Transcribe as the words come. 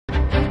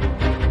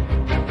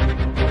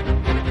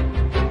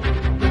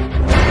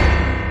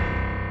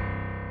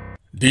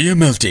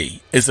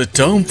DMLT is a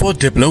term for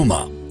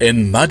Diploma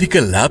in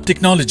Medical Lab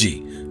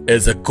Technology.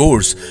 Is a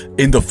course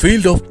in the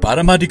field of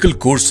paramedical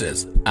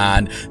courses,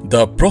 and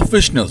the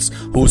professionals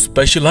who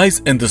specialize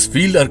in this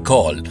field are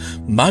called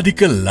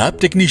medical lab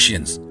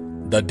technicians.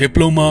 The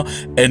Diploma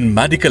in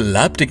Medical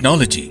Lab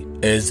Technology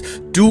is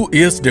 2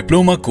 years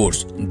diploma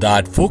course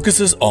that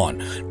focuses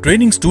on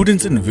training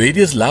students in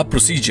various lab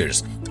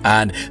procedures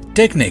and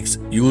techniques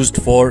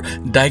used for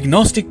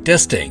diagnostic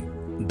testing.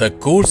 The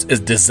course is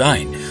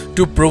designed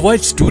to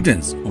provide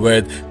students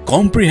with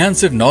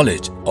comprehensive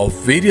knowledge of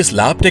various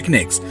lab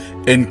techniques,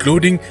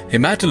 including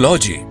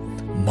hematology,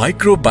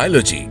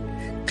 microbiology,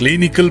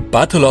 clinical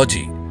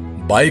pathology,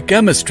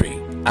 biochemistry,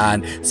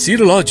 and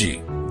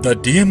serology. The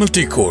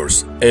DMLT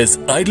course is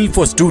ideal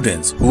for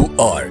students who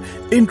are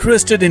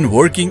interested in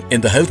working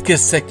in the healthcare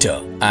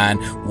sector and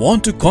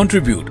want to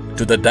contribute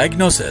to the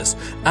diagnosis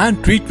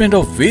and treatment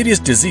of various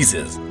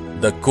diseases.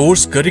 The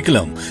course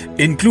curriculum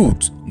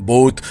includes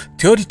both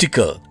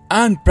theoretical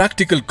and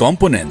practical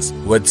components,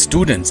 with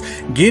students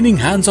gaining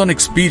hands-on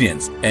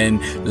experience in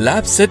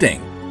lab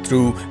setting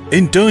through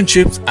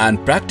internships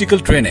and practical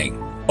training.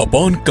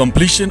 Upon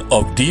completion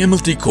of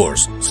DMLT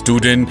course,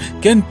 student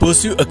can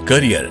pursue a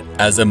career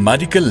as a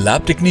medical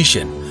lab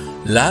technician,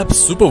 lab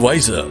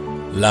supervisor,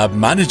 lab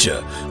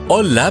manager,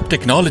 or lab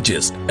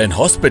technologist in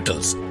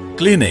hospitals,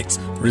 clinics,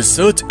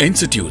 research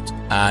institutes,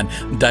 and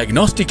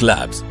diagnostic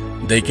labs.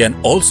 They can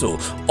also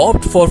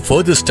opt for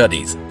further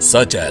studies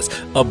such as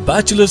a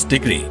bachelor's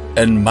degree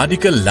in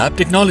medical lab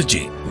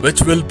technology,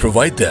 which will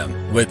provide them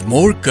with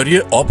more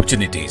career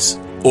opportunities.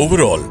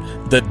 Overall,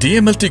 the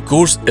DMLT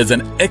course is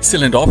an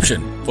excellent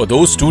option for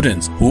those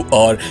students who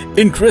are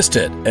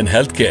interested in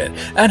healthcare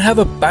and have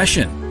a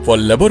passion for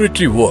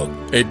laboratory work.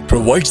 It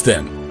provides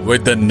them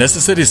with the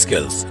necessary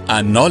skills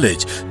and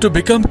knowledge to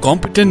become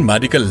competent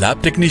medical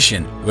lab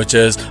technician, which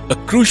is a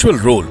crucial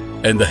role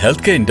in the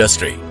healthcare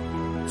industry.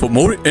 For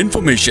more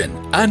information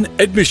and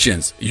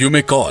admissions, you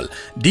may call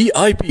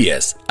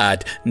DIPS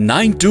at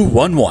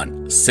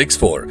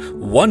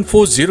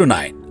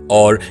 9211-641409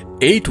 or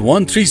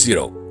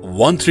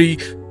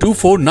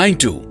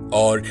 8130-132492,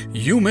 or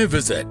you may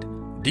visit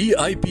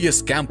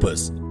DIPS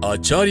campus,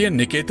 Acharya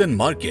Niketan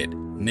Market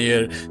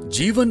near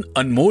Jeevan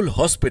Anmol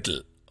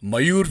Hospital,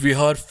 Mayur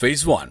Vihar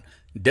Phase 1,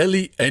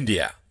 Delhi,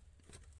 India.